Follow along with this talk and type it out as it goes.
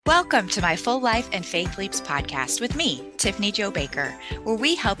Welcome to my Full Life and Faith Leaps podcast with me, Tiffany Jo Baker, where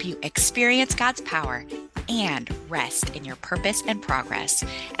we help you experience God's power and rest in your purpose and progress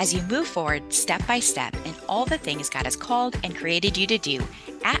as you move forward step by step in all the things God has called and created you to do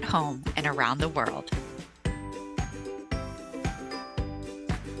at home and around the world.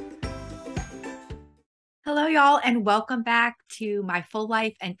 Hello, y'all, and welcome back to my Full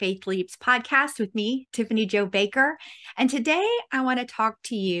Life and Faith Leaps podcast with me, Tiffany Jo Baker. And today I want to talk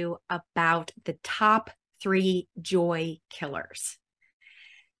to you about the top 3 joy killers.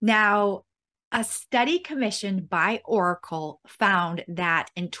 Now, a study commissioned by Oracle found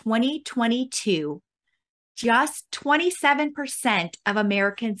that in 2022, just 27% of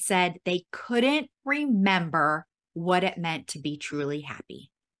Americans said they couldn't remember what it meant to be truly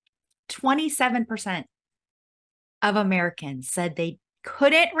happy. 27% of Americans said they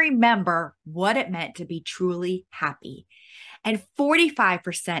couldn't remember what it meant to be truly happy. And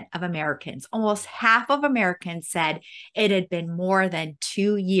 45% of Americans, almost half of Americans, said it had been more than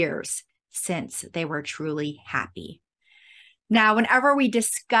 2 years since they were truly happy. Now, whenever we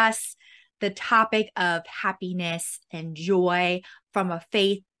discuss the topic of happiness and joy from a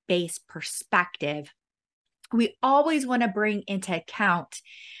faith-based perspective, we always want to bring into account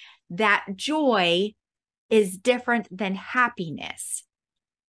that joy is different than happiness.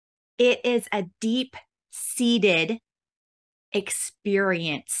 It is a deep-seated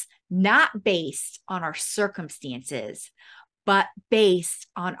experience, not based on our circumstances, but based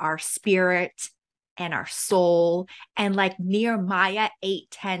on our spirit and our soul. And like Nehemiah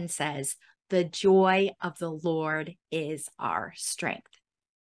 8:10 says, the joy of the Lord is our strength.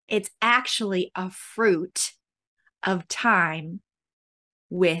 It's actually a fruit of time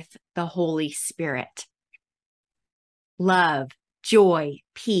with the Holy Spirit. Love, joy,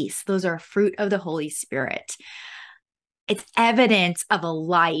 peace, those are fruit of the Holy Spirit. It's evidence of a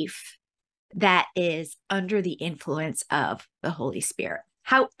life that is under the influence of the Holy Spirit.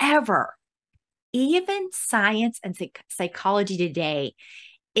 However, even science and psychology today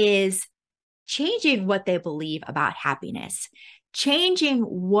is changing what they believe about happiness, changing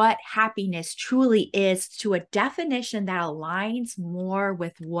what happiness truly is to a definition that aligns more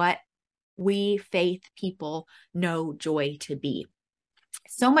with what we faith people know joy to be.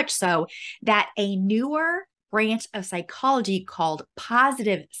 So much so that a newer branch of psychology called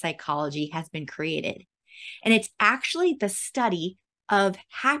positive psychology has been created. And it's actually the study of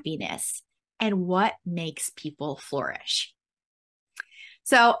happiness and what makes people flourish.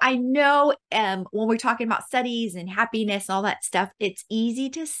 So I know when we're talking about studies and happiness, all that stuff, it's easy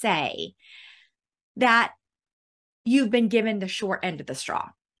to say that you've been given the short end of the straw,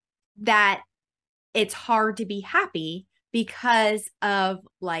 that it's hard to be happy because of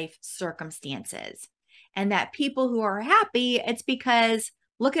life circumstances, and that people who are happy, it's because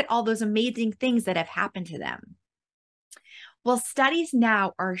look at all those amazing things that have happened to them. Well, studies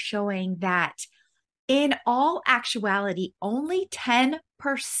now are showing that in all actuality, only 10%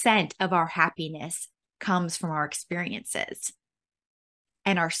 of our happiness comes from our experiences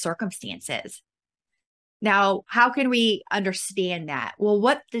and our circumstances. Now, how can we understand that? Well,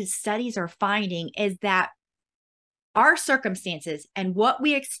 what the studies are finding is that our circumstances and what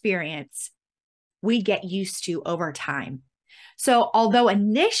we experience, we get used to over time. So although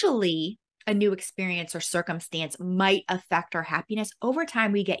initially a new experience or circumstance might affect our happiness, over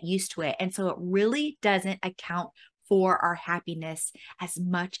time we get used to it. And so it really doesn't account for our happiness as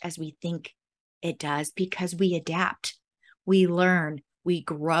much as we think it does, because we adapt, we learn, we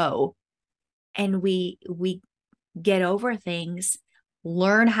grow, and we get over things,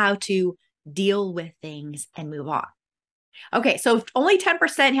 learn how to deal with things, and move on. Okay, so if only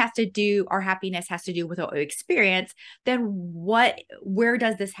 10% has to do, our happiness has to do with what we experience, then where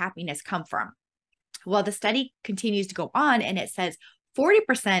does this happiness come from? Well, the study continues to go on, and it says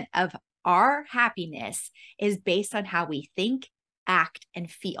 40% of our happiness is based on how we think, act,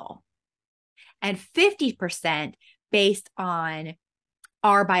 and feel, and 50% based on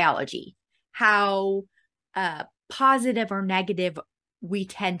our biology, how positive or negative we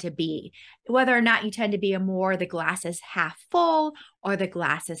tend to be, whether or not you tend to be the glass is half full or the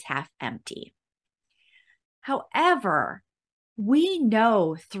glass is half empty. However, we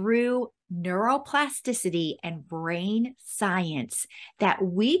know through neuroplasticity and brain science that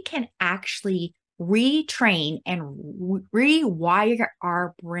we can actually retrain and rewire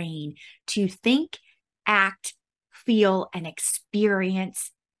our brain to think, act, feel, and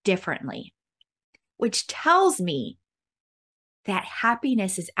experience differently, which tells me that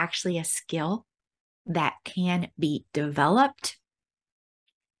happiness is actually a skill that can be developed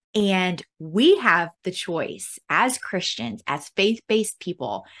And we have the choice as Christians, as faith-based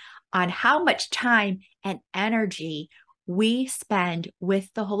people, on how much time and energy we spend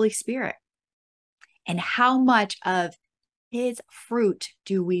with the Holy Spirit and how much of his fruit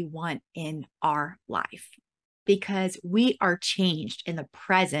do we want in our life, because we are changed in the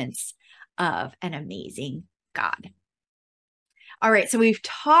presence of an amazing God. All right, so we've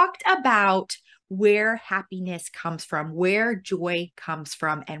talked about where happiness comes from, where joy comes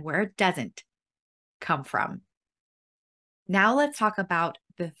from, and where it doesn't come from. Now let's talk about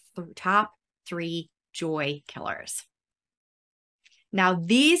the top 3 joy killers. Now,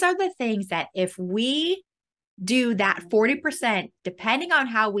 these are the things that if we do that 40%, depending on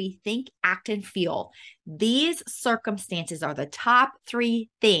how we think, act, and feel, these circumstances are the top 3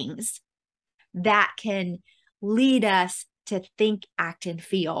 things that can lead us to think, act, and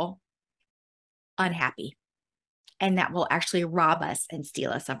feel unhappy. And that will actually rob us and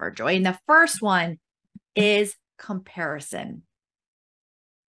steal us of our joy. And the first one is comparison.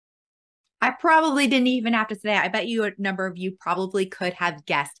 I probably didn't even have to say that. I bet you a number of you probably could have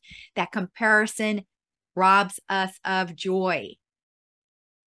guessed that comparison robs us of joy.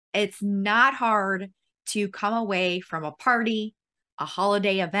 It's not hard to come away from a party, a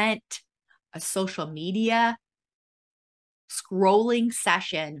holiday event, a social media scrolling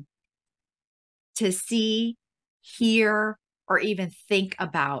session to see, hear, or even think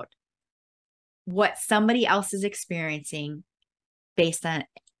about what somebody else is experiencing based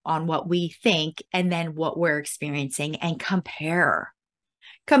on what we think and then what we're experiencing, and compare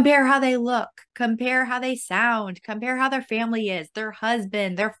how they look, compare how they sound, compare how their family is, their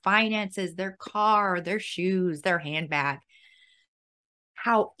husband, their finances, their car, their shoes, their handbag,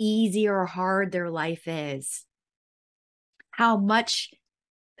 how easy or hard their life is,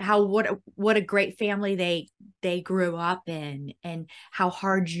 what a great family they grew up in, and how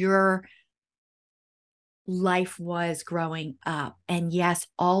hard your life was growing up. And yes,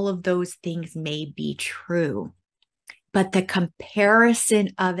 all of those things may be true, but the comparison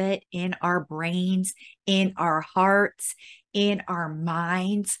of it in our brains, in our hearts, in our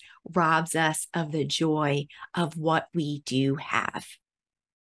minds robs us of the joy of what we do have.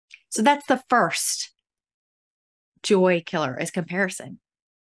 So that's the first joy killer, is comparison.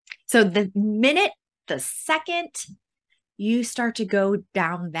 So the second you start to go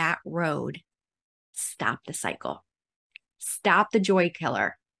down that road, stop the cycle. Stop the joy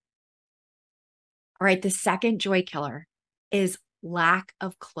killer. All right, the second joy killer is lack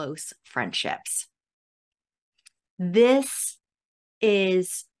of close friendships. This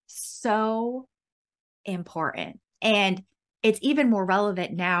is so important. And it's even more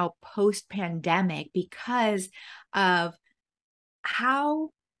relevant now post-pandemic because of how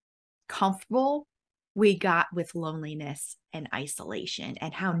comfortable we got with loneliness and isolation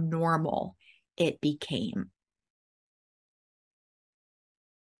and how normal it became.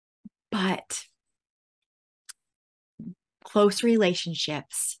 But close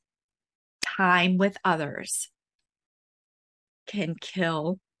relationships, time with others, can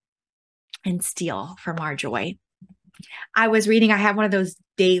kill and steal from our joy. I was reading, I have one of those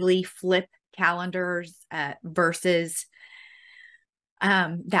daily flip calendars, verses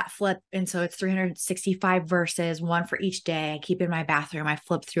that flip. And so it's 365 verses, one for each day. I keep it in my bathroom. I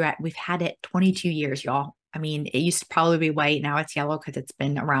flip through it. We've had it 22 years, y'all. I mean, it used to probably be white. Now it's yellow because it's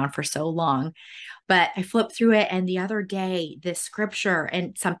been around for so long. But I flipped through it, and the other day, this scripture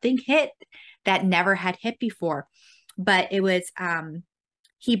and something hit that never had hit before. But it was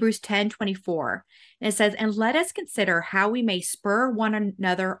Hebrews 10:24. And it says, "And let us consider how we may spur one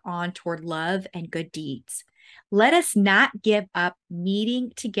another on toward love and good deeds. Let us not give up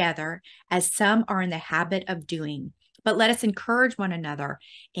meeting together as some are in the habit of doing, but let us encourage one another,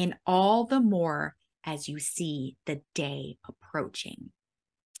 in all the more as you see the day approaching."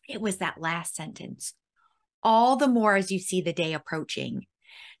 It was that last sentence. All the more as you see the day approaching.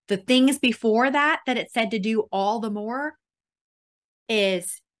 The things before that it said to do all the more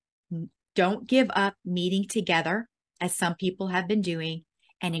is don't give up meeting together as some people have been doing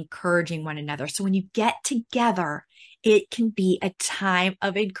and encouraging one another. So when you get together, it can be a time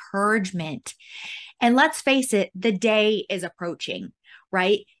of encouragement. And let's face it, the day is approaching,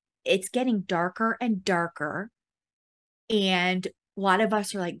 right? It's getting darker and darker. And a lot of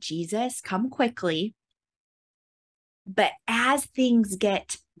us are like, Jesus, come quickly. But as things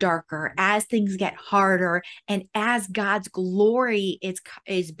get darker, as things get harder, and as God's glory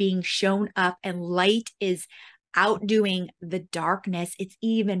is being shown up and light is outdoing the darkness, it's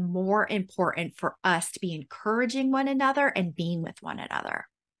even more important for us to be encouraging one another and being with one another.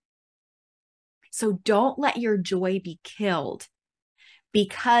 So don't let your joy be killed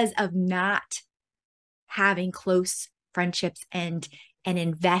because of not having close friendships and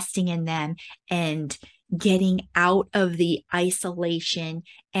investing in them and getting out of the isolation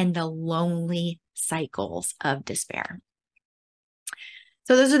and the lonely cycles of despair.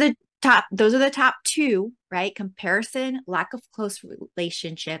 So those are the top two, right? Comparison, lack of close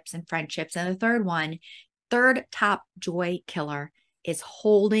relationships and friendships. And the third top joy killer is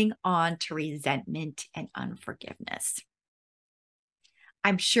holding on to resentment and unforgiveness.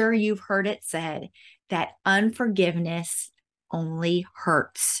 I'm sure you've heard it said that unforgiveness only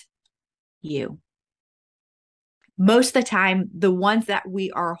hurts you. Most of the time, the ones that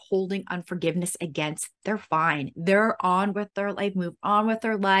we are holding unforgiveness against, they're fine. They're on with their life, move on with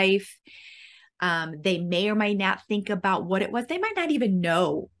their life. They may or may not think about what it was. They might not even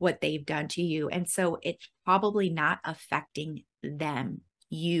know what they've done to you. And so it's probably not affecting them,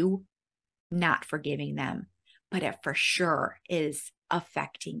 you not forgiving them, but it for sure is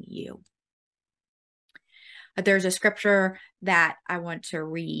affecting you. There's a scripture that I want to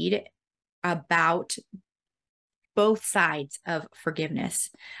read about both sides of forgiveness,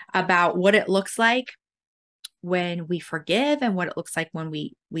 about what it looks like when we forgive and what it looks like when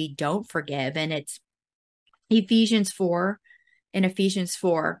we don't forgive. And it's Ephesians 4, and it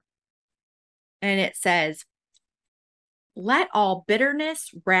says, let all bitterness,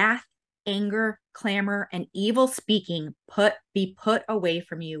 wrath, anger, clamor, and evil speaking be put away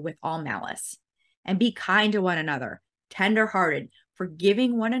from you with all malice, and be kind to one another, tenderhearted,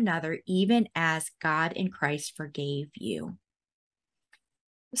 forgiving one another, even as God in Christ forgave you.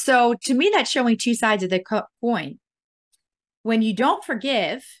 So to me, that's showing two sides of the coin. When you don't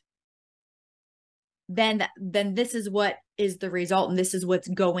forgive, then this is what is the result, and this is what's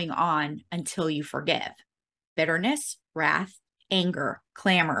going on until you forgive. Bitterness, wrath, anger,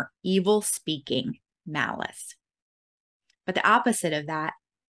 clamor, evil speaking, malice. But the opposite of that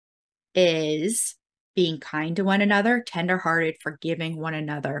is being kind to one another, tenderhearted, forgiving one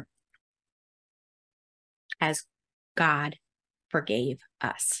another as God forgave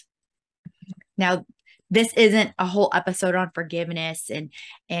us. Now, this isn't a whole episode on forgiveness,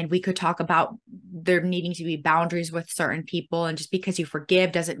 and we could talk about there needing to be boundaries with certain people. And just because you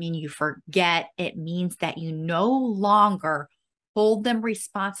forgive doesn't mean you forget. It means that you no longer hold them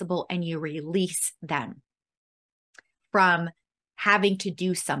responsible and you release them from having to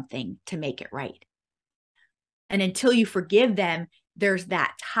do something to make it right. And until you forgive them, there's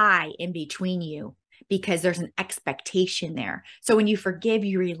that tie in between you because there's an expectation there. So when you forgive,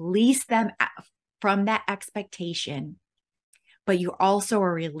 you release them from that expectation, but you also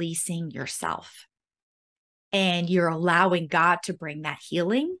are releasing yourself. And you're allowing God to bring that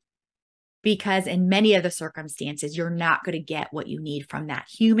healing, because in many of the circumstances, you're not going to get what you need from that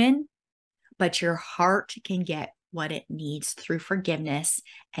human, but your heart can get what it needs through forgiveness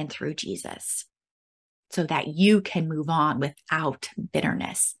and through Jesus, so that you can move on without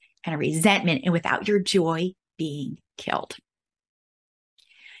bitterness and resentment and without your joy being killed.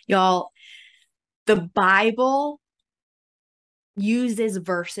 Y'all, the Bible uses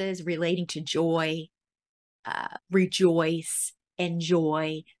verses relating to joy, rejoice,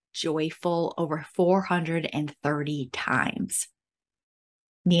 enjoy, joyful over 430 times.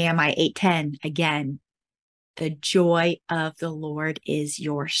 Nehemiah 8:10, again, the joy of the Lord is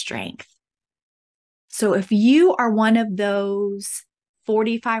your strength. So if you are one of those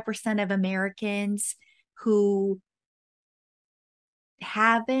 45% of Americans who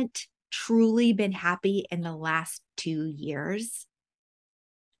haven't truly been happy in the last 2 years,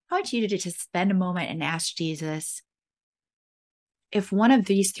 I want you to just spend a moment and ask Jesus if one of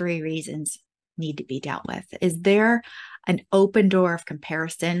these three reasons need to be dealt with. Is there an open door of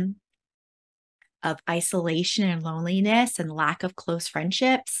comparison, of isolation and loneliness and lack of close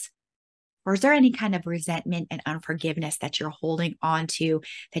friendships? Or is there any kind of resentment and unforgiveness that you're holding on to,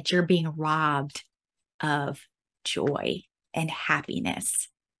 that you're being robbed of joy and happiness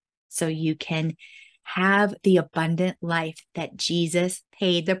so you can have the abundant life that Jesus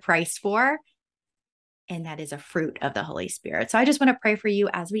paid the price for? And that is a fruit of the Holy Spirit. So I just want to pray for you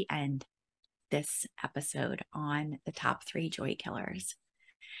as we end this episode on the top 3 joy killers.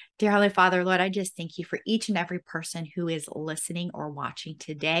 Dear Heavenly Father, Lord, I just thank you for each and every person who is listening or watching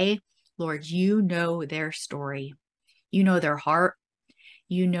today. Lord, you know their story. You know their heart.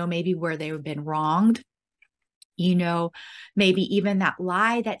 You know maybe where they've been wronged. You know, maybe even that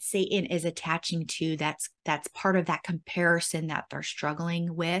lie that Satan is attaching to, that's part of that comparison that they're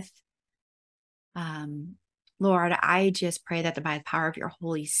struggling with. Lord, I just pray that by the power of your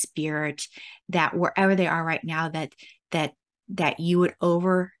Holy Spirit, that wherever they are right now, that that you would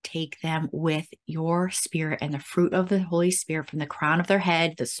overtake them with your Spirit and the fruit of the Holy Spirit from the crown of their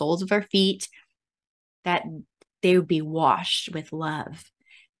head, the soles of their feet, that they would be washed with love,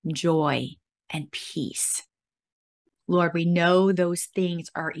 joy, and peace. Lord, we know those things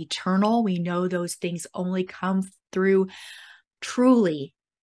are eternal. We know those things only come through truly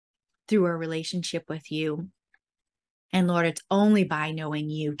through a relationship with you. And Lord, it's only by knowing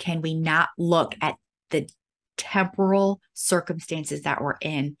you can we not look at the temporal circumstances that we're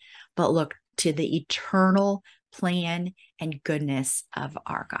in, but look to the eternal plan and goodness of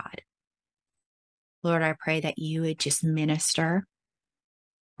our God. Lord, I pray that you would just minister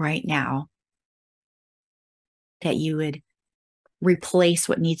right now, that you would replace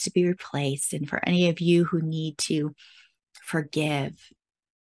what needs to be replaced. And for any of you who need to forgive,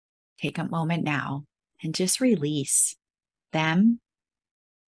 take a moment now and just release them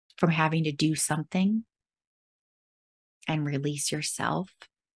from having to do something and release yourself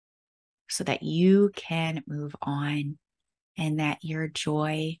so that you can move on and that your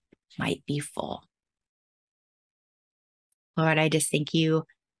joy might be full. Lord, I just thank you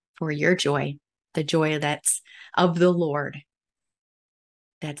for your joy, the joy that's of the Lord,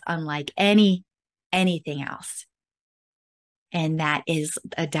 that's unlike anything else. And that is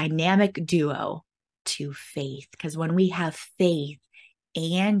a dynamic duo to faith. Because when we have faith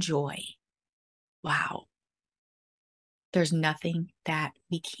and joy, wow, there's nothing that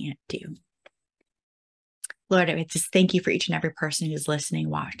we can't do. Lord, I just thank you for each and every person who's listening,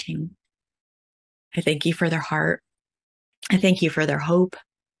 watching. I thank you for their heart. I thank you for their hope.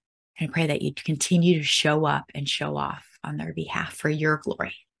 And I pray that you continue to show up and show off on their behalf for your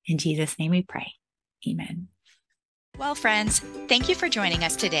glory. In Jesus' name we pray. Amen. Well, friends, thank you for joining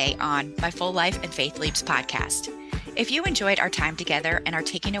us today on My Full Life and Faith Leaps podcast. If you enjoyed our time together and are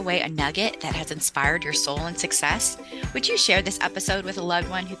taking away a nugget that has inspired your soul and success, would you share this episode with a loved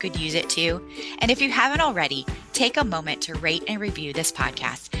one who could use it too? And if you haven't already, take a moment to rate and review this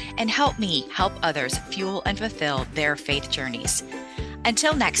podcast and help me help others fuel and fulfill their faith journeys.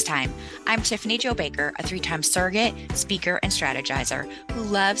 Until next time, I'm Tiffany Jo Baker, a 3-time surrogate, speaker, and strategizer who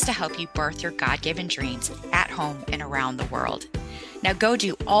loves to help you birth your God-given dreams at home and around the world. Now go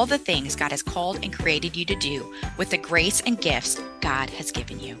do all the things God has called and created you to do with the grace and gifts God has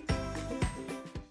given you.